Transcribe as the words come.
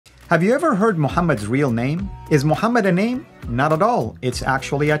Have you ever heard Muhammad's real name? Is Muhammad a name? Not at all. It's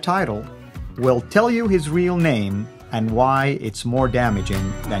actually a title. We'll tell you his real name and why it's more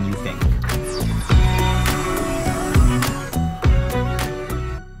damaging than you think.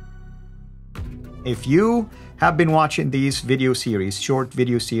 If you have been watching these video series, short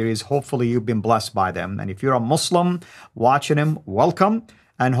video series, hopefully you've been blessed by them. And if you're a Muslim watching them, welcome.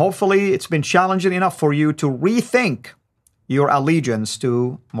 And hopefully it's been challenging enough for you to rethink your allegiance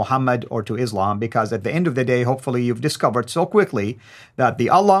to Muhammad or to Islam, because at the end of the day, hopefully you've discovered so quickly that the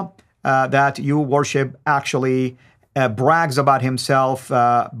Allah that you worship actually brags about himself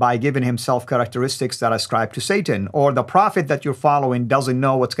by giving himself characteristics that ascribe to Satan, or the prophet that you're following doesn't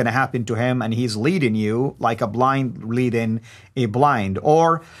know what's going to happen to him and he's leading you like a blind leading a blind,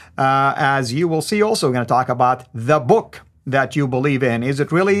 or as you will see also, we're going to talk about the book that you believe in. Is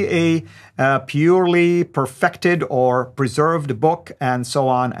it really a purely perfected or preserved book, and so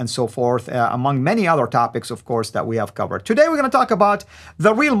on and so forth, among many other topics, of course, that we have covered. Today, we're going to talk about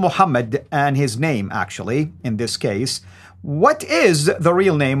the real Muhammad and his name, actually, in this case. What is the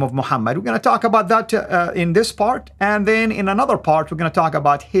real name of Muhammad? We're going to talk about that in this part, and then in another part, we're going to talk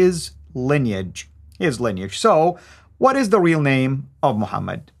about his lineage. So, what is the real name of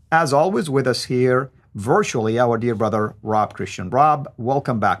Muhammad? As always, with us here, virtually, our dear brother, Rob Christian. Rob,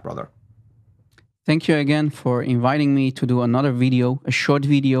 welcome back, brother. Thank you again for inviting me to do another video, a short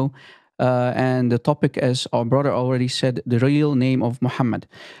video. And the topic, as our brother already said, the real name of Muhammad.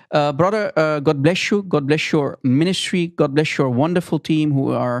 Brother, God bless you. God bless your ministry. God bless your wonderful team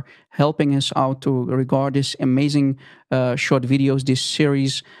who are helping us out to regard this amazing short videos, this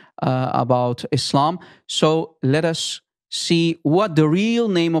series about Islam. So let us see what the real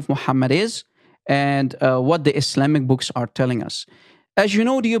name of Muhammad is, and what the Islamic books are telling us. As you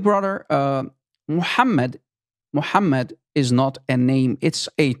know, dear brother, Muhammad is not a name, it's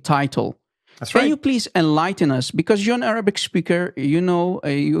a title. That's right. Can you please enlighten us? Because you're an Arabic speaker, you know,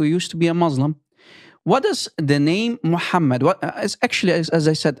 you used to be a Muslim. What does the name Muhammad, actually, as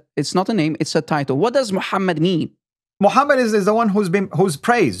I said, it's not a name, it's a title. What does Muhammad mean? Muhammad is the one who's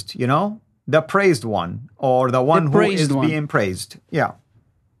praised, you know, the praised one, or the one who is being praised. Yeah.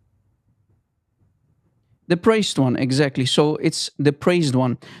 The praised one, exactly. So it's the praised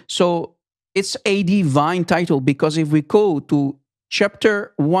one. So it's a divine title, because if we go to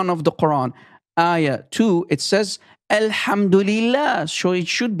chapter 1 of the Quran, ayah 2, it says, Alhamdulillah. So it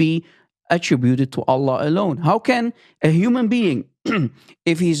should be attributed to Allah alone. How can a human being,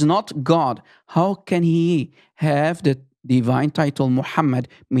 if he's not God, how can he have the divine title Muhammad,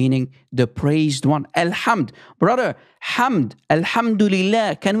 meaning the praised one? Alhamd. Brother, hamd,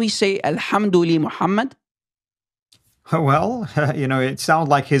 Alhamdulillah. Can we say Alhamdulillah Muhammad? Well, you know, it sounds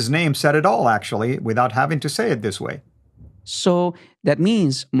like his name said it all, actually, without having to say it this way. So that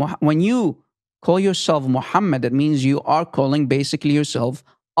means when you call yourself Muhammad, that means you are calling basically yourself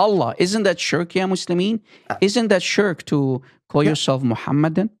Allah. Isn't that shirk, ya Muslimin? Isn't that shirk to call yourself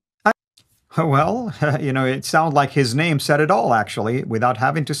Muhammad then? Well, you know, it sounds like his name said it all, actually, without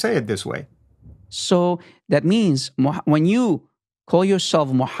having to say it this way. So that means when you call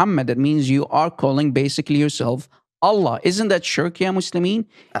yourself Muhammad, that means you are calling basically yourself Allah. Isn't that shirk, ya Muslimin?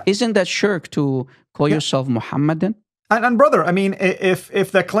 Isn't that shirk to call yourself Muhammad then? And brother, I mean,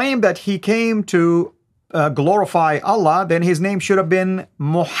 if the claim that he came to glorify Allah, then his name should have been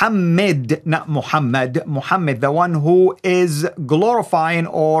Muhammad, not Muhammad. Muhammad, the one who is glorifying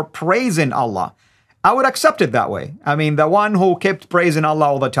or praising Allah. I would accept it that way. I mean, the one who kept praising Allah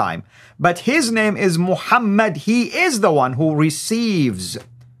all the time. But his name is Muhammad. He is the one who receives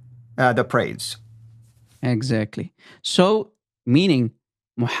the praise. Exactly. So, meaning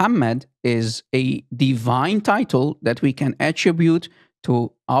Muhammad is a divine title that we can attribute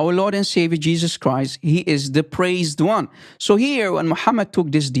to our Lord and Savior Jesus Christ. He is the praised one. So here, when Muhammad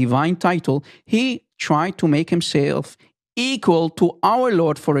took this divine title, he tried to make himself equal to our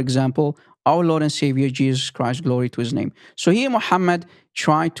Lord, for example, our Lord and Savior Jesus Christ, glory to his name. So here Muhammad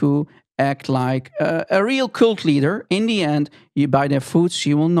tried to act like a real cult leader. In the end, by their fruits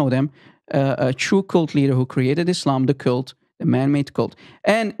you will know them. A true cult leader who created Islam, the cult, the man-made cult.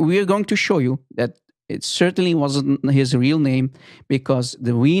 And we are going to show you that it certainly wasn't his real name, because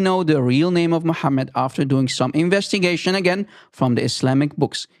we know the real name of Muhammad after doing some investigation again from the Islamic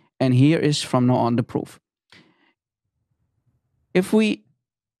books. And here is from now on the proof.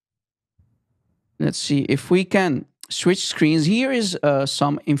 Let's see if we can switch screens. Here is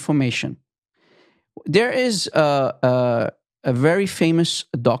some information. There is a very famous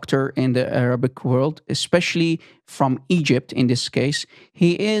doctor in the Arabic world, especially from Egypt in this case.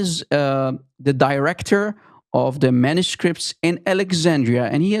 He is the director of the manuscripts in Alexandria,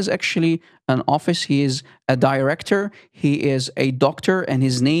 and he has actually an office. He is a director, he is a doctor, and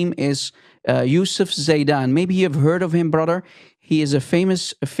his name is Yusuf Zaidan. Maybe you've heard of him, brother. He is a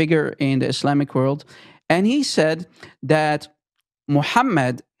famous figure in the Islamic world. And he said that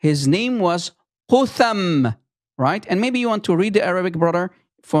Muhammad, his name was Qutham, right? And maybe you want to read the Arabic, brother,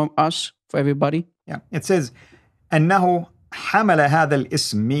 for us, for everybody. Yeah, it says, أنه حمل هذا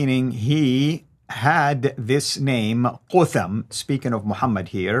الاسم, meaning he had this name, Qutham, speaking of Muhammad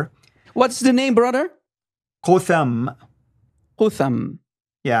here. What's the name, brother? Qutham. Qutham.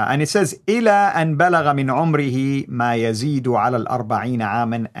 Yeah, and it says, إلى أن بلغ من عمره ما يزيد على 40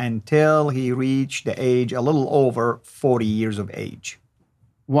 عاما, until he reached the age a little over 40 years of age.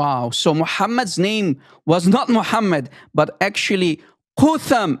 Wow. So Muhammad's name was not Muhammad, but actually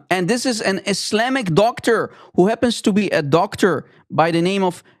Qutham. And this is an Islamic doctor who happens to be a doctor by the name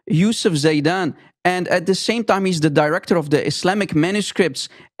of Yusuf Zaidan. And at the same time, he's the director of the Islamic manuscripts.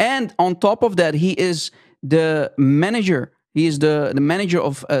 And on top of that, he is the manager. He is the manager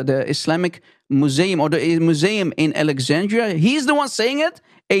of the Islamic Museum, or the museum in Alexandria. He's the one saying it?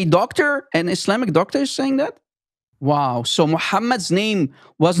 A doctor, an Islamic doctor is saying that? Wow. So Muhammad's name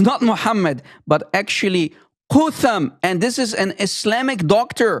was not Muhammad, but actually Qutham. And this is an Islamic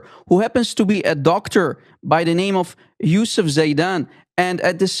doctor who happens to be a doctor by the name of Yusuf Zaidan. And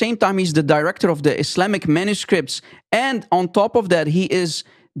at the same time, he's the director of the Islamic manuscripts. And on top of that, he is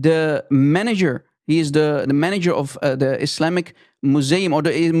the manager. He is the manager of the Islamic Museum, or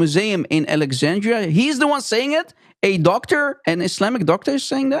the museum in Alexandria. He's the one saying it? A doctor, an Islamic doctor is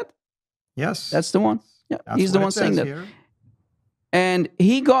saying that? Yes. That's the one. Yeah, That's he's the what one it saying says that. here. And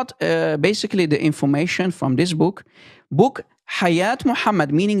he got basically the information from this book Hayat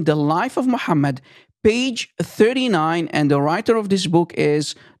Muhammad, meaning the life of Muhammad, page 39. And the writer of this book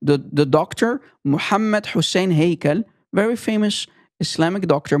is the doctor Muhammad Hussein Haykal, very famous Islamic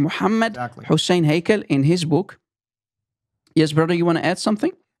doctor, Muhammad Hussein Haykal, in his book. Yes, brother, you want to add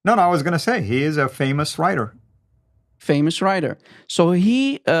something? No, I was going to say, he is a famous writer. Famous writer. So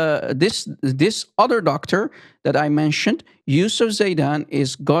he, this other doctor that I mentioned, Yusuf Zaidan,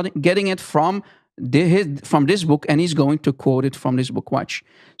 is getting it from this book, and he's going to quote it from this book. Watch.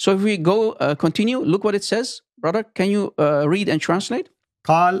 So if we go continue, look what it says. Brother, can you read and translate?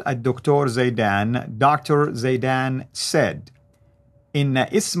 قال الدكتور زيدان, Dr. Zaidan said, إن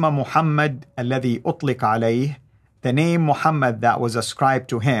اسم محمد الذي أطلق عليه, the name Muhammad that was ascribed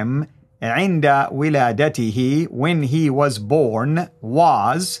to him, عند ولادته, when he was born,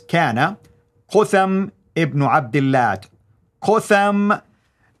 was, كان, Qutham ibn Abdullah. Qutham,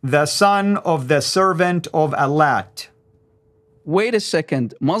 the son of the servant of Allah. Wait a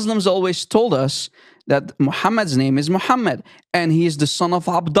second. Muslims always told us that Muhammad's name is Muhammad, and he is the son of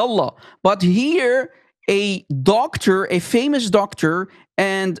Abdullah. But here, a doctor, a famous doctor,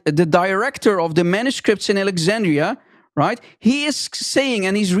 and the director of the manuscripts in Alexandria, right? He is saying,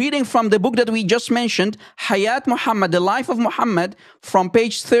 and he's reading from the book that we just mentioned, Hayat Muhammad, the life of Muhammad, from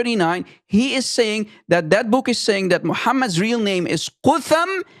page 39. He is saying that book is saying that Muhammad's real name is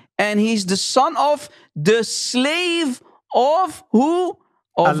Qutham, and he's the son of the slave of who?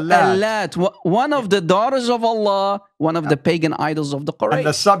 Of Allat, one of the daughters of Allah, one of the pagan idols of the Quran.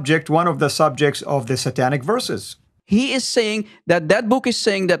 And one of the subjects of the satanic verses. He is saying that book is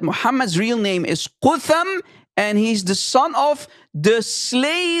saying that Muhammad's real name is Qutham, and he's the son of the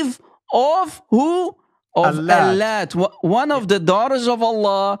slave of who? Of Allat, one of the daughters of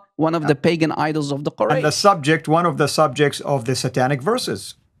Allah, one of the pagan idols of the Quran. And one of the subjects of the satanic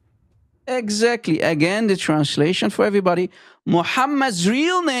verses. Exactly. Again, the translation for everybody. Muhammad's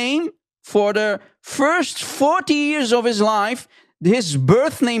real name for the first 40 years of his life, his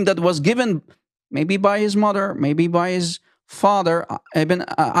birth name that was given maybe by his mother, maybe by his father, Ibn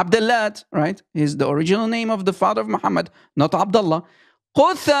Abdullah, right? Is the original name of the father of Muhammad, not Abdullah.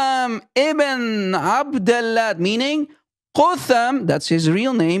 Qutham ibn Abdullah, meaning Qutham, that's his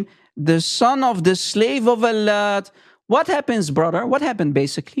real name, the son of the slave of Allah. What happens, brother? What happened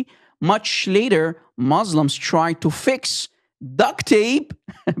basically? Much later, Muslims try to fix duct tape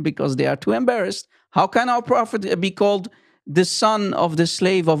because they are too embarrassed. How can our prophet be called the son of the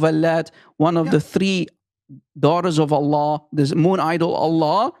slave of Allah, one of the three daughters of Allah, the moon idol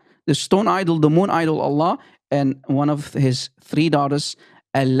Allah, the stone idol, the moon idol Allah, and one of his three daughters,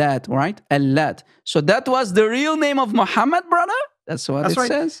 Allat, right? Allat. So that was the real name of Muhammad, brother? That's what it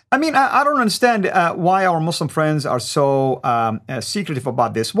says. I mean, I don't understand why our Muslim friends are so secretive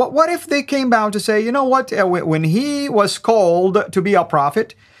about this. What if they came down to say, you know what, when he was called to be a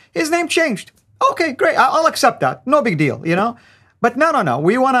prophet, his name changed. Okay, great, I'll accept that. No big deal, you know. But no.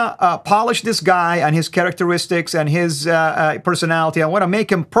 We want to polish this guy and his characteristics and his personality. I want to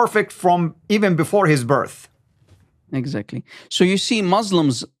make him perfect from even before his birth. Exactly. So you see,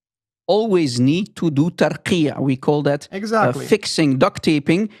 Muslims always need to do tarqiyah. We call that Exactly. fixing, duct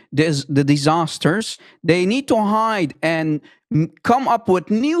taping the disasters. They need to hide and come up with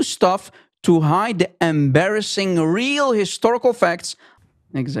new stuff to hide the embarrassing real historical facts.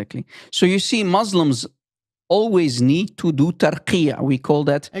 Exactly. So you see, Muslims always need to do tarqiyah. We call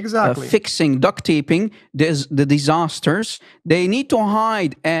that Exactly. fixing, duct taping the disasters. They need to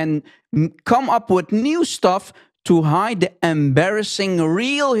hide and come up with new stuff to hide the embarrassing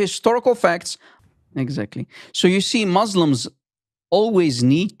real historical facts. Exactly. So you see, Muslims always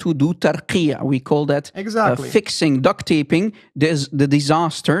need to do tarqiyah. We call that Exactly. fixing, duct taping the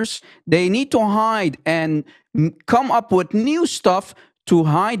disasters. They need to hide and come up with new stuff to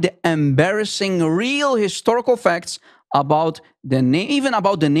hide the embarrassing real historical facts about the name, even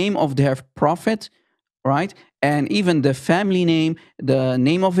about the name of their prophet, right? And even the family name, the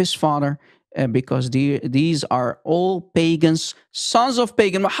name of his father. Because these are all pagans, sons of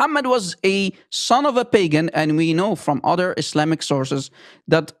pagan. Muhammad was a son of a pagan, and we know from other Islamic sources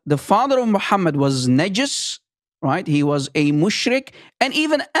that the father of Muhammad was Najis, right? He was a mushrik, and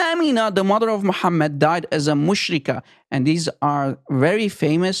even Amina, the mother of Muhammad, died as a mushrika. And these are very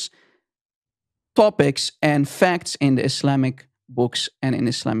famous topics and facts in the Islamic books and in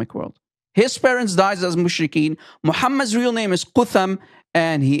Islamic world. His parents died as mushrikeen. Muhammad's real name is Qutham,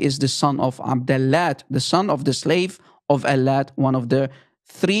 and he is the son of Abdallat, the son of the slave of Allat, one of the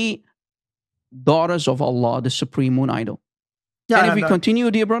three daughters of Allah, the supreme moon idol. Yeah, and if we continue,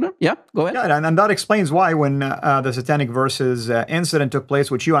 dear brother, yeah, go ahead. Yeah, and that explains why when the Satanic Verses incident took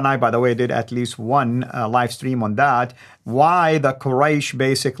place, which you and I, by the way, did at least one live stream on that, why the Quraysh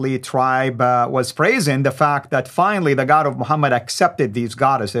basically tribe was praising the fact that finally the God of Muhammad accepted these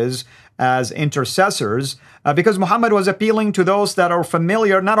goddesses as intercessors, because Muhammad was appealing to those that are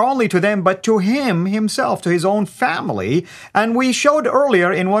familiar not only to them, but to him himself, to his own family. And we showed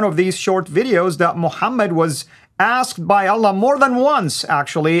earlier in one of these short videos that Muhammad was asked by Allah more than once,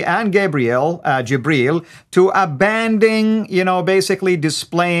 actually, and Jibreel, to abandon, basically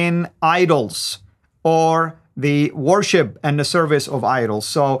displaying idols or the worship and the service of idols.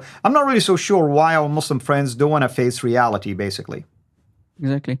 So I'm not really so sure why our Muslim friends don't want to face reality, basically.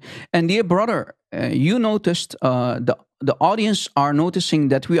 Exactly. And dear brother, you noticed, the audience are noticing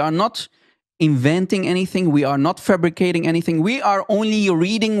that we are not inventing anything. We are not fabricating anything. We are only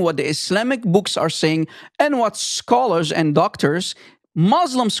reading what the Islamic books are saying and what scholars and doctors,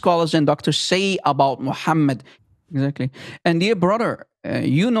 Muslim scholars and doctors say about Muhammad. Exactly. And dear brother,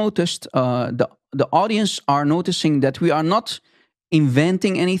 you noticed, the audience are noticing that we are not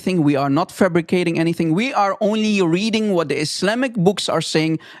inventing anything. We are not fabricating anything. We are only reading what the Islamic books are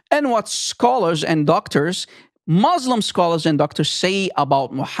saying and what scholars and doctors, Muslim scholars and doctors say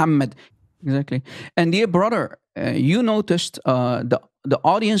about Muhammad. Exactly. And dear brother, you noticed, the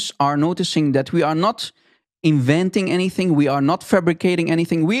audience are noticing that we are not inventing anything. We are not fabricating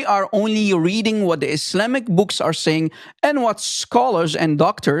anything. We are only reading what the Islamic books are saying and what scholars and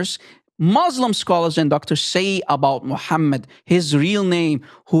doctors, Muslim scholars and doctors say about Muhammad, his real name,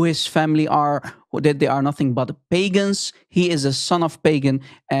 who his family are, that they are nothing but pagans. He is a son of pagan,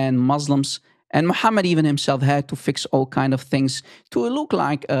 and Muslims and Muhammad even himself had to fix all kind of things to look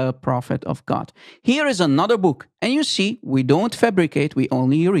like a prophet of God. Here is another book. And you see, we don't fabricate, we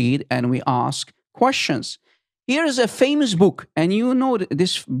only read and we ask questions. Here is a famous book. And you know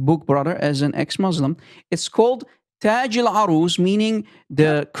this book, brother, as an ex-Muslim. It's called Taj al-Arus, meaning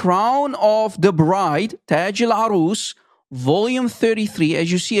the crown of the bride. Taj al-Arus, volume 33.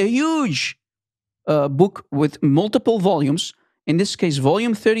 As you see, a huge book with multiple volumes. In this case,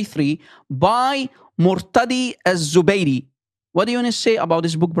 volume 33, by Murtadi az-Zubayri. What do you want to say about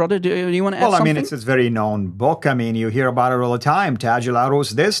this book, brother? Do you want to add something? Well, I mean, it's a very known book. I mean, you hear about it all the time. Taj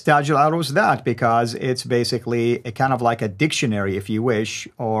al-Arus this, Taj al-Arus that, because it's basically a kind of like a dictionary, if you wish,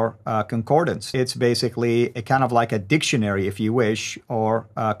 or concordance. It's basically a kind of like a dictionary, if you wish, or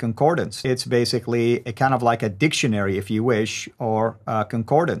concordance. It's basically a kind of like a dictionary, if you wish, or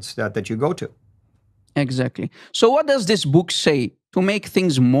concordance that you go to. Exactly. So what does this book say to make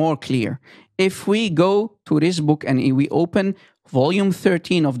things more clear? If we go to this book and we open volume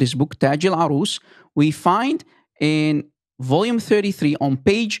 13 of this book, Taj al-Arus, we find in volume 33 on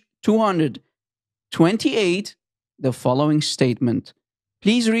page 228 the following statement.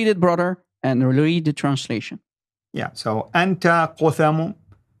 Please read it, brother, and read the translation. Yeah, so أنت قثم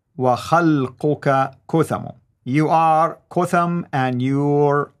وخلقك كثم. You are Qutham and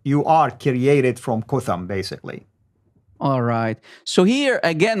you are created from Qutham, basically. All right. So here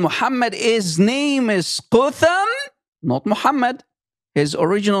again, Muhammad, his name is Qutham, not Muhammad. His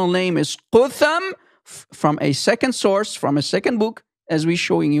original name is Qutham from a second source, from a second book, as we're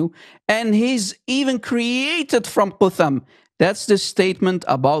showing you. And he's even created from Qutham. That's the statement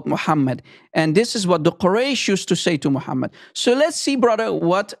about Muhammad. And this is what the Quraysh used to say to Muhammad. So let's see, brother,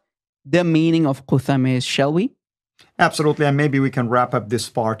 what the meaning of Qutham is, shall we? Absolutely. And maybe we can wrap up this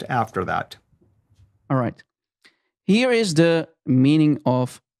part after that. All right. Here is the meaning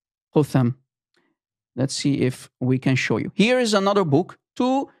of Qutham. Let's see if we can show you. Here is another book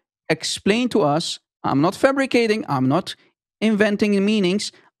to explain to us. I'm not fabricating. I'm not inventing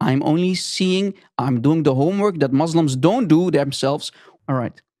meanings. I'm only seeing, I'm doing the homework that Muslims don't do themselves. All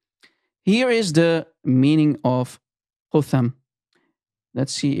right. Here is the meaning of Qutham.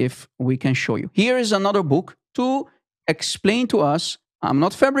 Let's see if we can show you. Here is another book to explain to us. I'm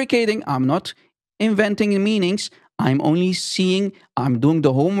not fabricating. I'm not inventing meanings. I'm only seeing, I'm doing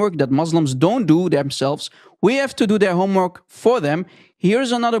the homework that Muslims don't do themselves. We have to do their homework for them.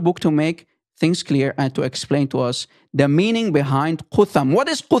 Here's another book to make things clear and to explain to us the meaning behind Qutham. What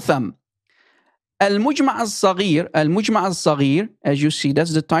is Qutham? Al-Mujma' al-Saghir. Al-Mujma' al-Saghir, as you see,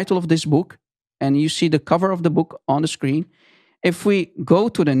 that's the title of this book. And you see the cover of the book on the screen. If we go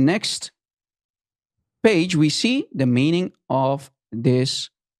to the next page, we see the meaning of this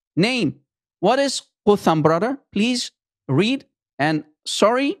name. What is Qutham, brother? Please read. And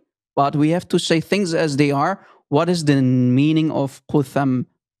sorry, but we have to say things as they are. What is the meaning of Qutham?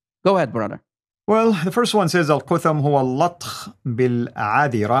 Go ahead, brother. Well, the first one says القثم هو اللطخ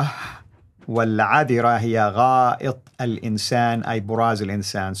بالعذرة والعذرة هي غائط الإنسان أي براز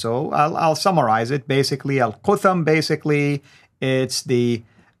الإنسان. So I'll summarize it. Basically, القثم, basically, it's the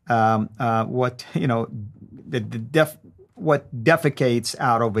what what defecates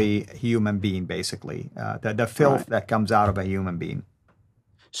out of a human being, basically, the filth that comes out of a human being.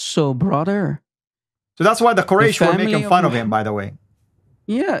 So, brother. So that's why the Quraysh were making fun of him, by the way.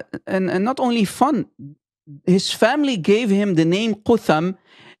 Yeah, and not only fun. His family gave him the name Qutham.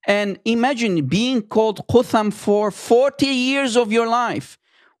 And imagine being called Qutham for 40 years of your life.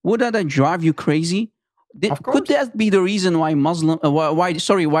 Would that drive you crazy? Of course. Could that be the reason why why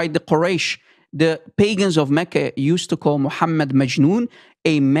the Quraysh, the pagans of Mecca, used to call Muhammad Majnoon,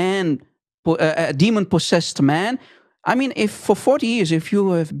 a demon-possessed man? I mean, if for 40 years, if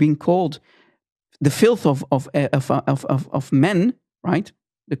you have been called the filth of men, right?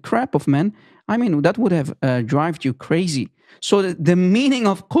 The crap of men, I mean, that would have driven you crazy. So the meaning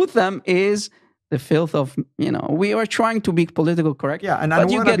of Qutham is the filth of, we are trying to be political correct. Yeah, but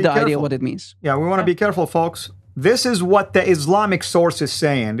you get the idea what it means. Yeah, we want to be careful, folks. This is what the Islamic source is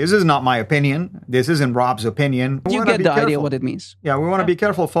saying. This is not my opinion. This isn't Rob's opinion. You get the idea what it means. Yeah, we want to be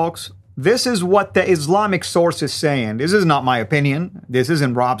careful, folks. This is what the Islamic source is saying. This is not my opinion. This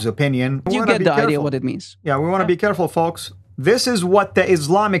isn't Rob's opinion. You get the idea what it means. Yeah, we want to be careful, folks. This is what the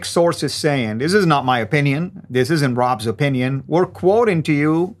Islamic source is saying. This is not my opinion. This isn't Rob's opinion. We're quoting to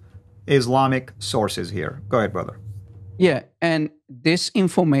you Islamic sources here. Go ahead, brother. Yeah, and this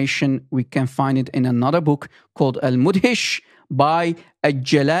information, we can find it in another book called Al-Mudhish by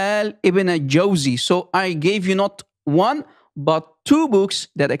Jalal ibn al-Jawzi. So I gave you not one, but two books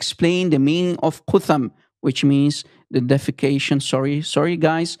that explain the meaning of Qutham, which means the defecation. Sorry,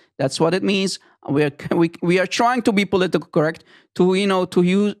 guys. That's what it means. We are trying to be political correct,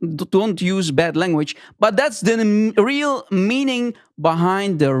 don't use bad language, but that's the real meaning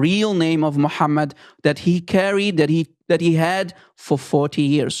behind the real name of Muhammad that he carried, that he had for 40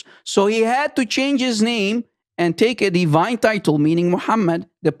 years. So he had to change his name and take a divine title, meaning Muhammad,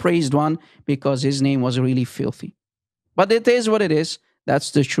 the praised one, because his name was really filthy. But it is what it is.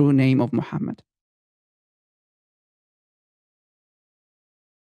 That's the true name of Muhammad.